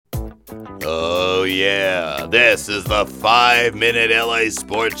Oh yeah, this is the 5-Minute LA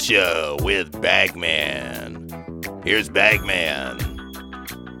Sports Show with Bagman. Here's Bagman.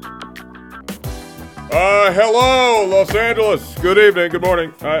 Hello, Los Angeles. Good evening, good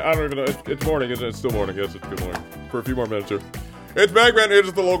morning. I don't even know. It's morning, isn't it? It's still morning. Yes, it's good morning. For a few more minutes here. It's Bagman. It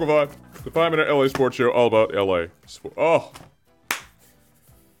is the local vibe. The 5-Minute LA Sports Show, all about LA.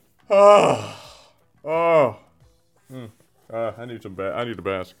 I need to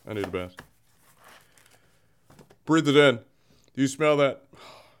bask. I need to bask. Breathe it in. Do you smell that?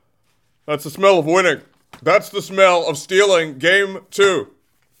 That's the smell of winning. That's the smell of stealing Game 2.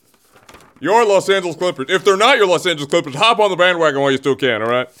 Your Los Angeles Clippers. If they're not your Los Angeles Clippers, hop on the bandwagon while you still can, all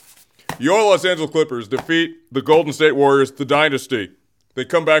right? Your Los Angeles Clippers defeat the Golden State Warriors, the dynasty. They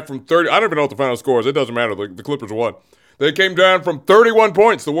come back from 30. I don't even know what the final score is. It doesn't matter. The Clippers won. They came down from 31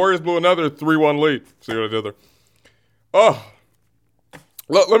 points. The Warriors blew another 3-1 lead. See what I did there?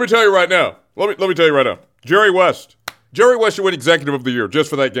 Let me tell you right now. Let me tell you right now. Jerry West should win Executive of the Year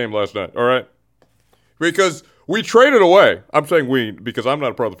just for that game last night, all right? Because we traded away. I'm saying we because I'm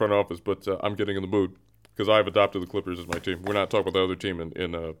not a part of the front office, but I'm getting in the mood because I've adopted the Clippers as my team. We're not talking about the other team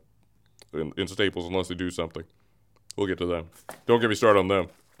in Staples unless they do something. We'll get to them. Don't get me started on them.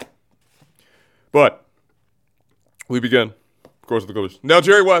 But we begin, of course, with the Clippers. Now,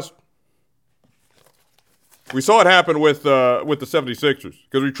 Jerry West. We saw it happen with the 76ers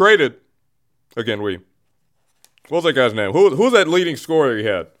because we traded. Again, what was that guy's name? Who's that leading scorer he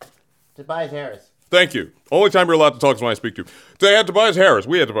had? Tobias Harris. Thank you. Only time you're allowed to talk is when I speak to you. They had Tobias Harris.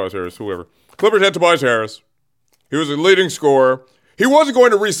 We had Tobias Harris, whoever. Clippers had Tobias Harris. He was a leading scorer. He wasn't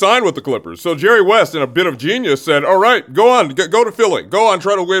going to re-sign with the Clippers. So Jerry West, in a bit of genius, said, all right, go on. Go to Philly. Go on,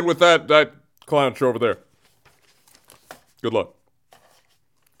 try to win with that clown show over there. Good luck.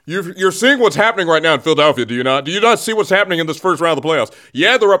 You're seeing what's happening right now in Philadelphia, do you not? Do you not see what's happening in this first round of the playoffs?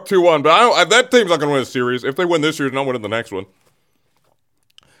 Yeah, they're up 2-1, but that team's not going to win a series. If they win this series, they're not winning the next one.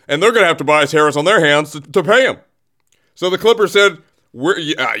 And they're going to have Tobias Harris on their hands to pay him. So the Clippers said,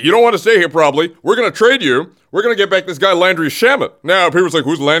 you don't want to stay here probably. We're going to trade you. We're going to get back this guy Landry Shamet. Now, people's like,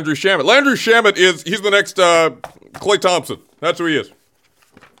 who's Landry Shamet? Landry Shamet he's the next Klay Thompson. That's who he is.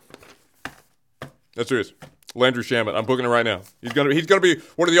 That's who he is. Landry Shamet. I'm booking it right now. He's gonna be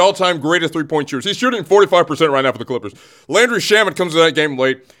one of the all-time greatest three-point shooters. He's shooting 45% right now for the Clippers. Landry Shamet comes to that game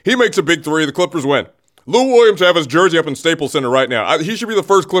late. He makes a big three. The Clippers win. Lou Williams have his jersey up in Staples Center right now. He should be the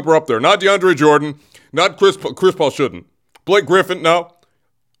first Clipper up there. Not DeAndre Jordan. Not Chris Paul shouldn't. Blake Griffin, no.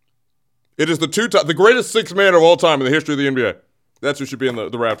 It is the greatest sixth man of all time in the history of the NBA. That's who should be in the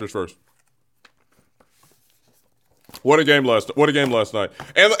Raptors first. What a game last night.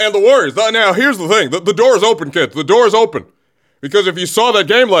 And the Warriors. Now, here's the thing. The door is open, kids. The door is open. Because if you saw that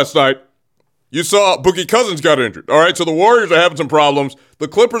game last night, you saw Boogie Cousins got injured. All right, so the Warriors are having some problems. The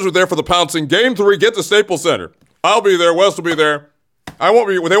Clippers are there for the pouncing. Game 3, get to Staples Center. I'll be there. Wes will be there. They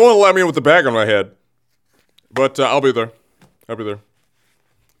won't let me in with the bag on my head. But I'll be there.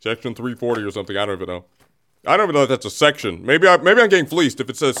 Section 340 or something. I don't even know. I don't even know if that's a section. Maybe I'm getting fleeced if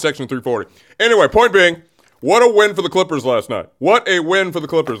it says Section 340. Anyway, point being, what a win for the Clippers last night. What a win for the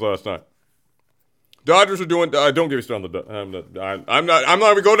Clippers last night. Dodgers are doing. Don't get me started on the. I'm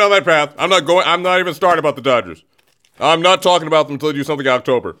not even going down that path. I'm not even starting about the Dodgers. I'm not talking about them until they do something in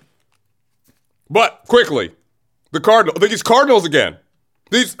October. But quickly, the Cardinals. These Cardinals again.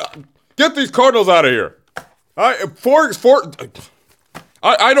 Get these Cardinals out of here. I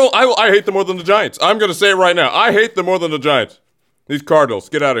hate them more than the Giants. I'm going to say it right now. I hate them more than the Giants. These Cardinals.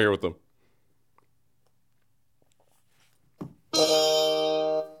 Get out of here with them.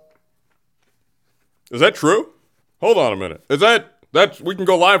 Is that true? Hold on a minute. Is that we can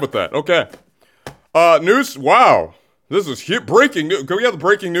go live with that. Okay. News. Wow. This is breaking news. Can we have the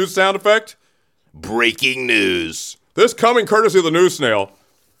breaking news sound effect? Breaking news. This coming courtesy of the news snail.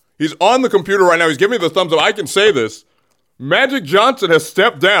 He's on the computer right now. He's giving me the thumbs up. I can say this. Magic Johnson has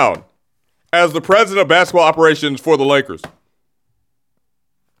stepped down as the president of basketball operations for the Lakers.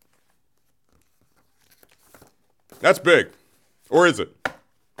 That's big. Or is it?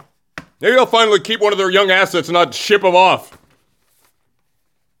 Maybe they'll finally keep one of their young assets and not ship them off.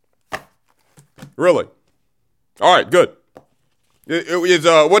 Really? All right, good.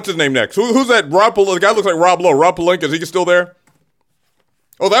 What's his name next? Who's that? The guy looks like Rob Lowe. Rob Pelinka, is he still there?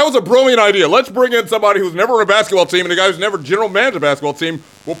 Oh, that was a brilliant idea. Let's bring in somebody who's never on a basketball team and a guy who's never general managed a basketball team.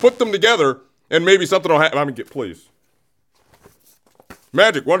 We'll put them together and maybe something will happen. Please.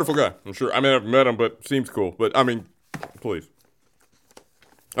 Magic, wonderful guy. I'm sure. I haven't met him, but seems cool. But, please.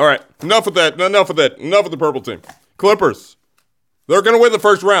 All right, enough of that. Enough of the purple team. Clippers. They're going to win the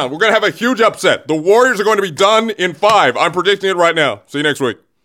first round. We're going to have a huge upset. The Warriors are going to be done in 5. I'm predicting it right now. See you next week.